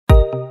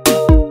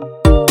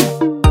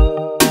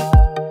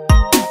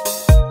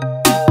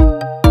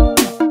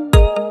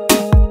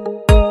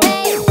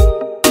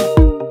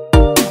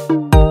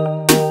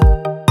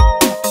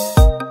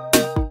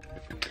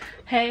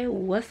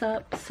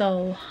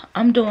So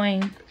I'm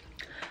doing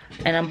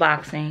an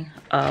unboxing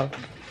of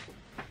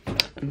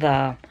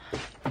the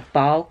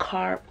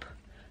BALKARP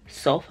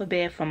sofa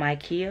bed from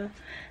IKEA.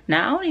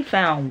 Now I only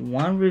found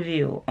one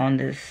review on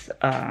this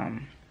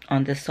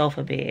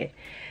sofa bed,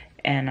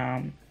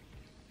 and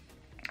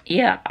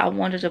yeah, I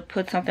wanted to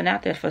put something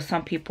out there for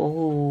some people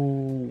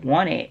who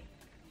want it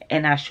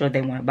and not sure they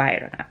want to buy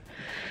it or not.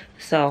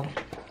 So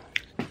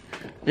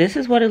this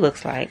is what it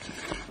looks like.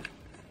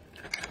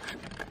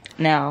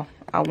 Now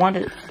I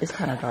wanted, it's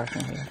kind of dark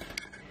in here.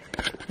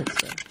 Let's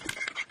see.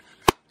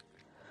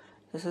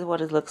 This is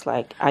what it looks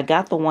like. I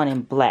got the one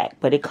in black,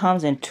 but it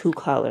comes in two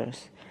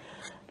colors.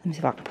 Let me see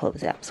if I can pull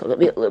this out so it'll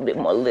be a little bit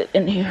more lit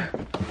in here.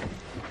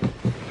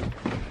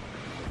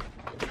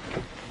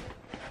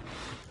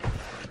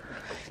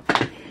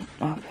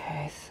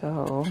 Okay,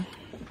 so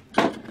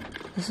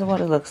this is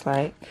what it looks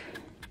like.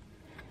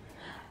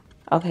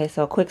 Okay,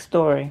 so quick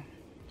story.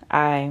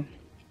 I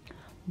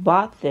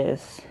bought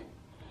this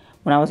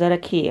when I was at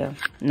IKEA.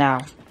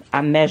 Now,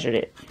 I measured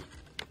it.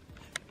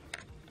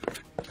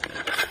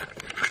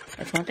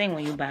 It's one thing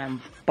when you buy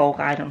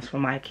bulk items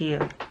from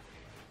IKEA.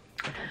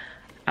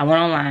 I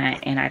went online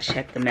and I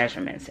checked the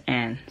measurements.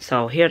 And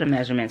so here are the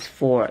measurements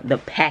for the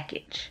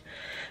package.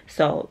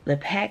 So the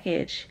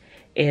package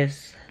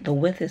is, the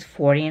width is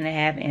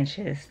 40.5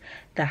 inches.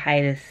 The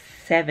height is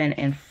 7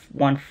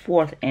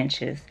 1/4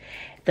 inches.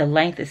 The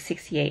length is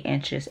 68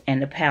 inches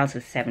and the pounds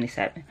is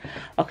 77.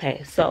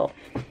 Okay, so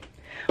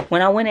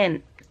when I went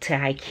in to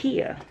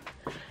IKEA,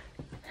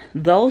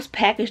 those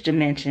package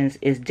dimensions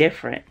is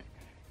different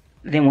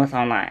than what's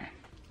online.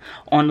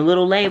 On the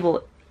little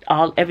label,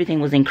 everything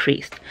was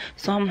increased.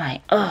 So I'm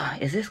like,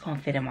 is this gonna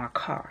fit in my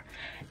car?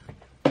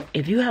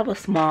 If you have a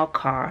small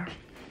car,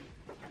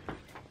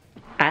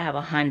 I have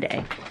a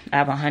Hyundai. I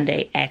have a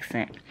Hyundai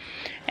Accent,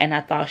 and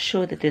I thought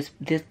sure that this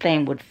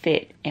thing would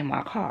fit in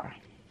my car.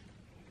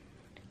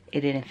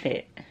 It didn't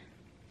fit.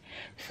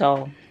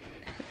 So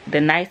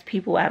the nice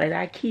people out at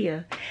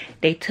IKEA,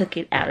 they took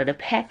it out of the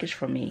package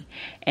for me,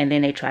 and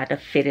then they tried to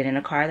fit it in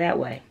the car that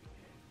way.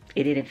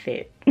 It didn't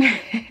fit.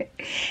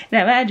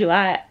 Now mind you,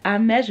 I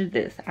measured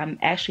this. I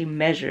actually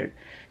measured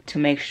to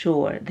make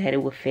sure that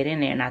it would fit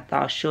in there, and I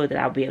thought sure that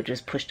I'll be able to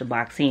just push the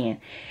box in,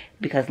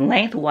 because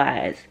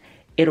lengthwise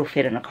it'll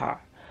fit in a car,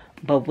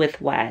 but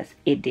widthwise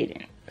it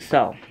didn't.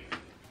 So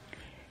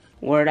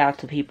word out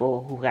to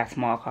people who got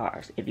small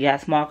cars. If you got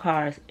small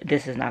cars,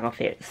 this is not gonna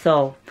fit.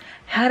 So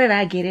how did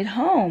I get it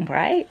home,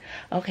 right?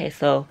 Okay,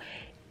 so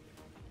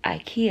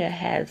IKEA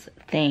has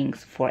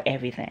things for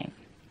everything.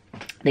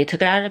 They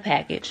took it out of the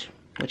package,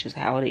 which is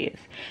how it is.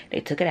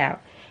 They took it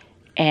out,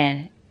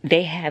 and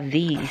they have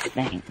these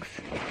things.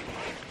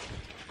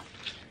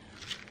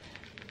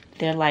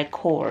 They're like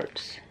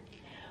cords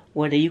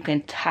where you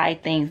can tie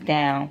things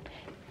down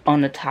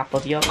on the top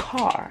of your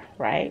car,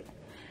 right?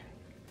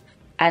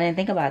 I didn't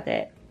think about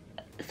that.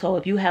 So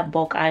if you have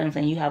bulk items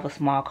and you have a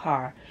small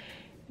car,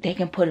 they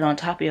can put it on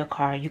top of your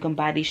car. You can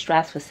buy these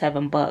straps for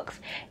 $7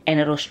 and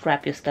it'll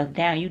strap your stuff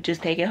down. You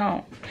just take it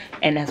home.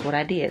 And that's what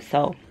I did.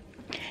 So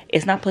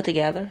it's not put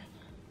together.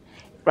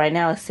 Right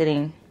now it's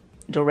sitting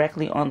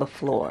directly on the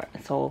floor.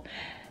 So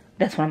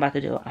that's what I'm about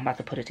to do. I'm about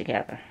to put it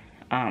together.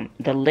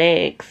 The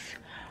legs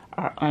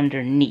are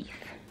underneath,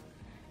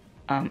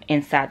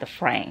 inside the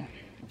frame.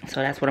 So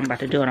that's what I'm about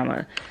to do, and I'm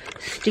gonna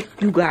stick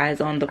you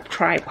guys on the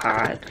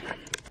tripod,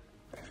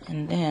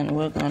 and then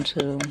we're going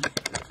to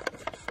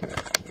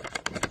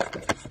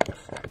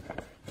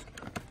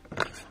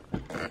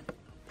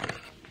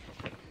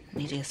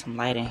need to get some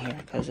light in here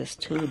because it's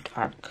too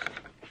dark.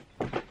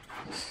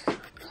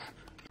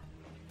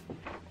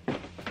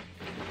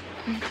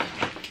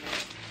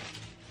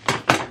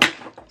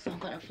 So I'm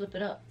gonna flip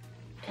it up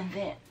and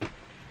then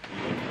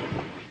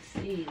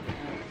see.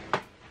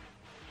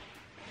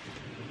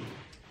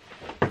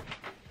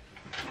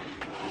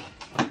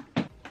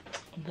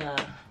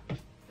 The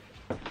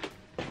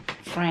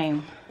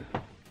frame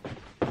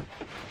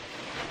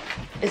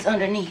is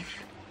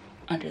underneath,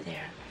 under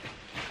there.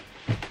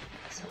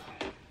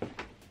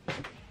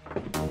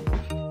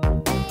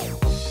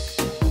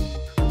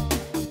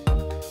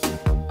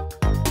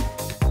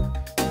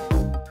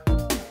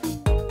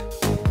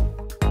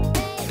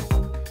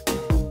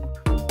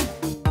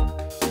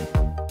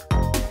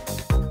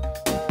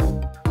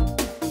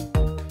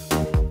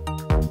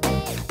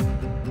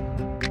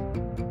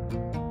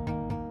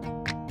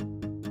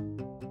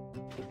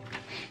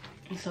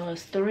 So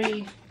it's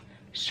 3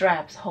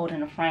 straps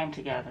holding the frame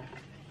together.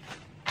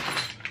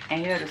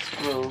 And here are the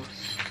screws.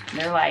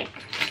 They're like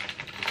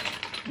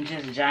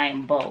just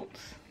giant bolts.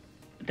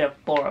 There are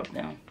 4 of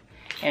them.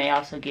 And they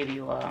also give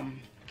you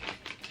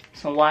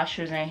some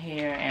washers in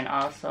here, and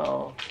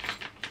also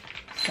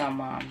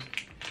some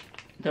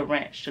the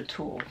wrench, the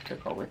tool to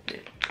go with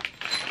it.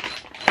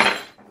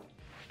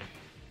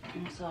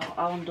 And so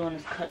all I'm doing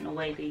is cutting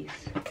away these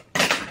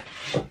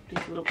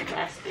little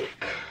plastic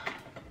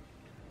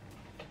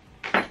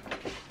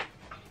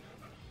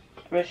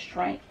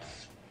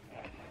restraints.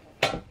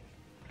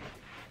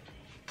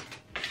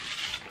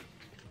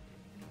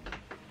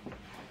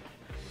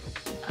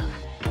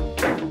 Okay.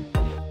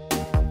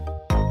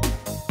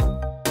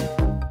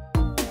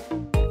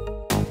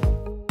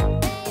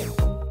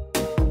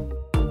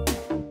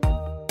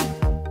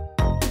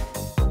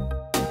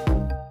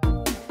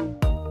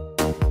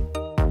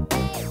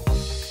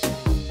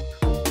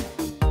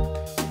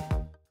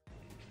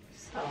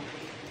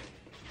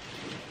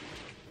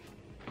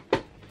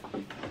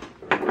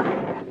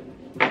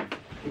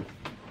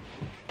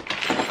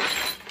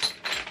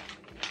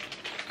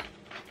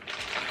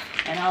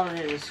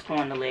 just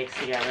screwing the legs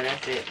together.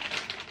 That's it.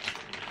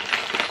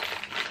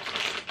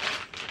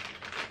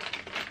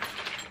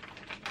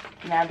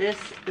 Now this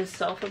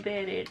sofa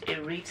bed,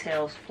 it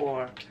retails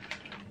for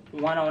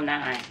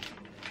 $109,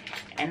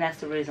 and that's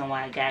the reason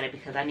why I got it,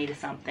 because I needed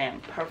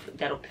something perfect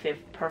that'll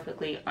fit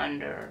perfectly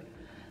under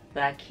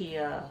the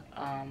IKEA.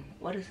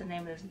 What is the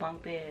name of this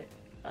bunk bed?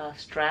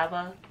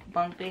 Strava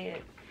bunk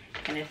bed,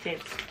 and it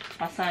fits.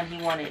 My son,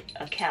 he wanted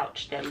a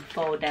couch that would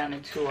fold down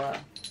into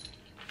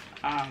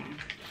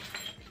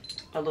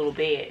a little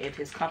bed if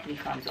his company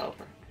comes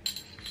over.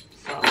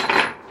 So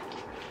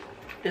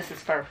this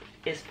is perfect.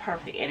 It's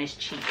perfect and it's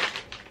cheap.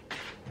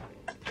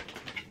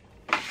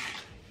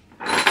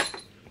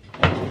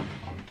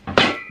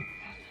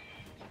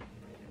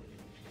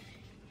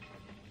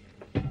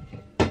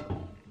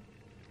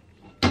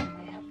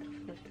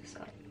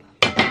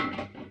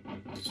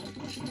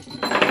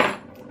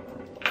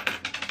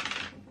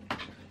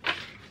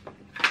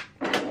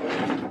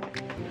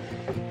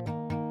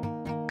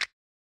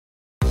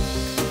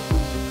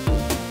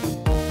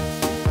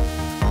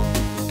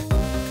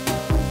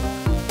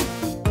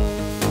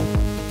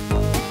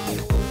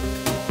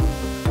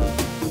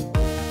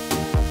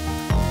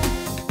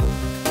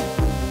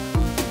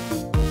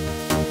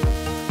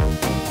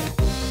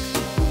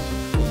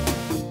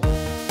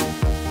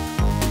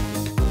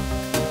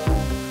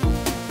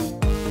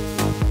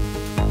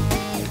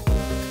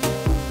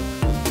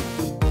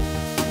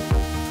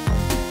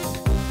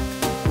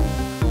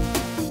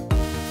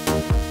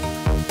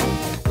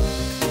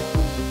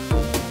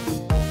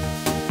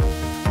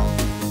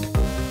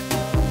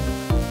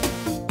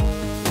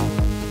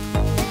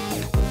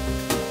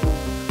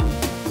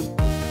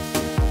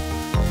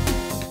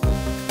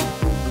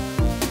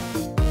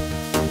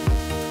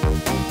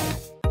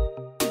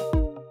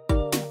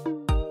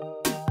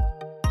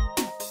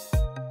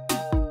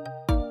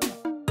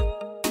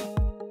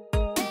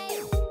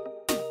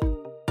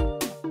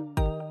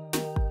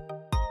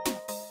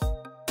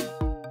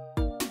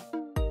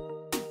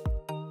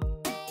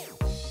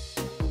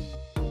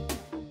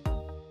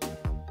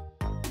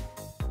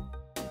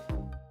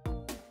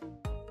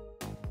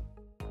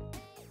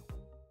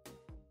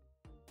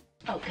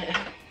 Okay.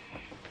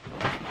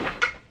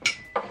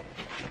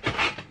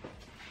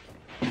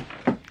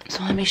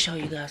 So let me show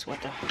you guys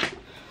what the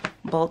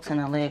bolts and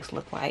the legs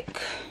look like.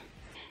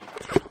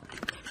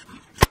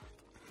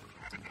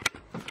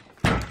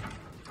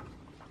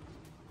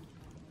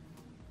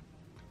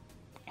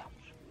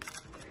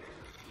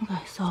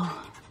 Okay, so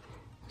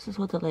this is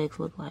what the legs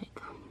look like.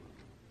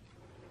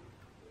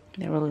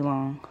 They're really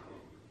long.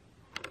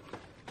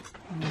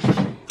 And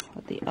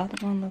what the other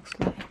one looks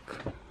like.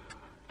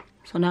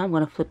 So now I'm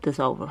gonna flip this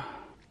over,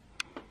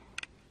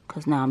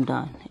 cause now I'm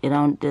done.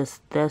 This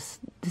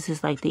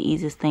is like the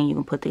easiest thing you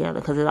can put together,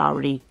 cause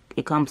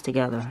it comes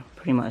together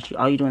pretty much.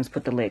 All you're doing is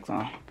put the legs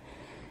on,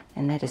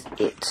 and that is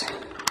it.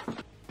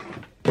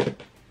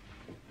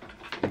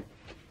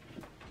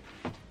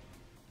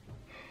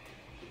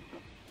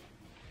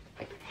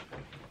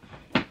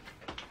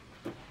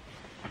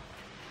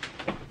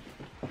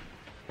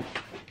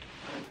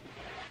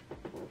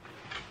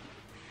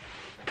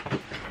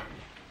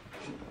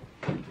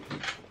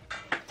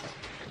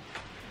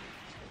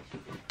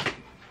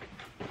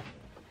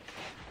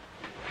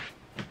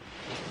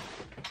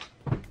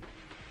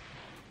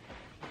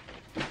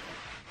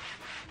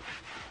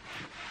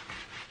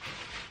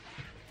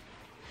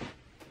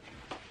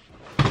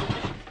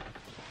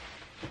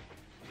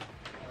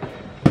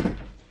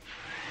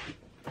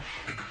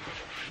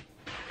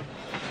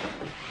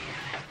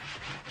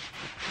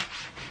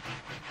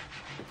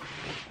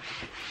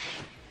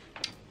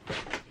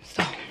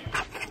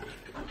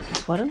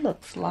 What it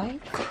looks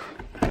like.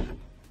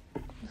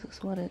 This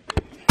is what it's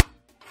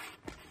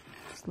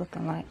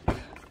looking like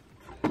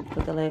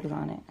with the legs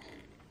on it.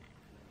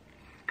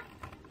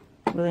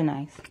 Really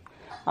nice.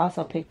 I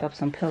also picked up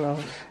some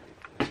pillows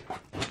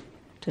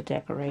to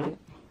decorate it.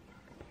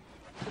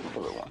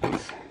 Blue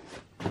ones.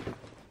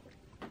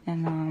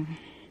 And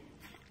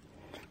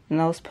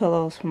those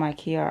pillows from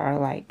IKEA are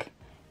like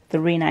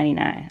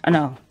 $3.99. Oh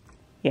no,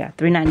 yeah,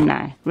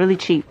 $3.99. Really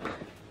cheap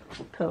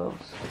pillows.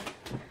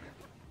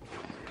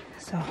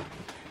 So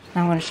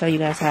now I want to show you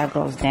guys how it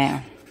goes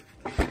down.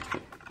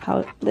 How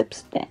it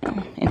flips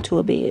down into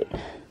a bed.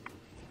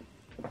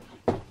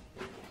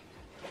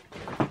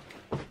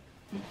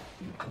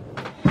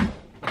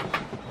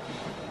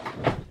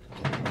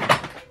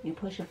 You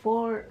push it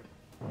forward,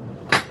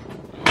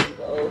 and it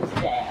goes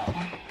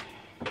down.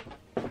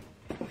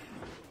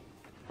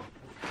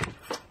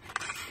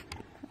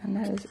 And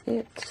that is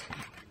it.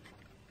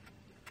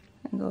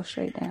 And go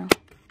straight down.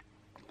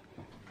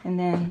 And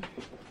then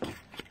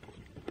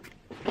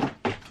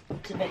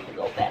to make it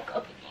go back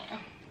up again,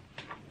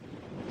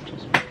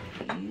 just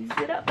ease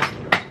it up.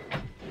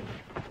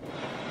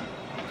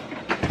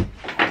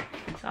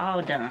 It's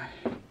all done.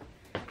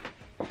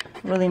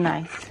 Really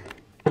nice.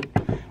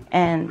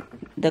 And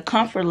the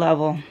comfort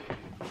level,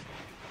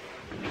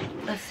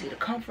 let's see, the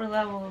comfort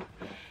level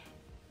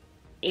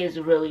is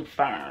really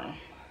firm,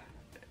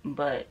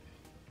 but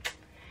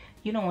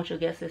You don't want your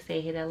guests to stay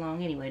here that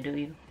long anyway, do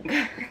you?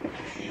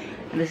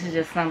 This is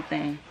just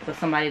something for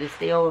somebody to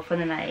stay over for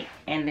the night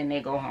and then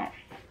they go home.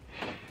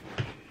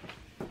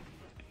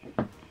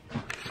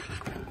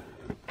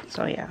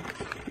 So yeah,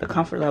 the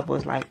comfort level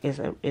is like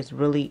is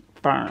really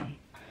firm.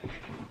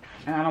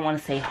 And I don't want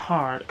to say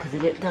hard because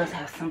it does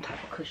have some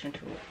type of cushion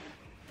to it,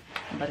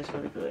 but it's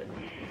really good.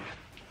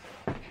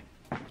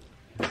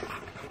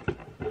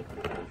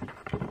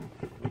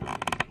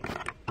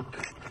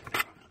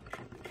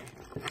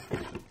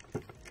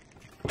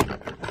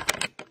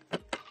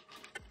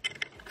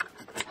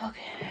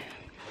 Okay,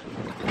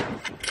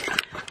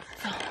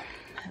 so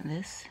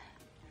this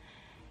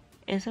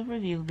is a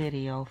review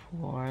video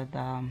for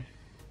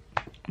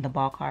the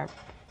BALKARP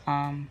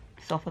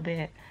sofa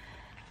bed.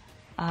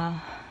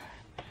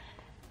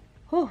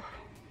 Whew,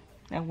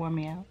 that wore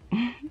me out.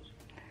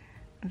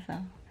 So,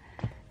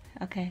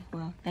 okay,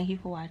 well, thank you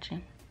for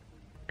watching.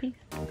 Peace.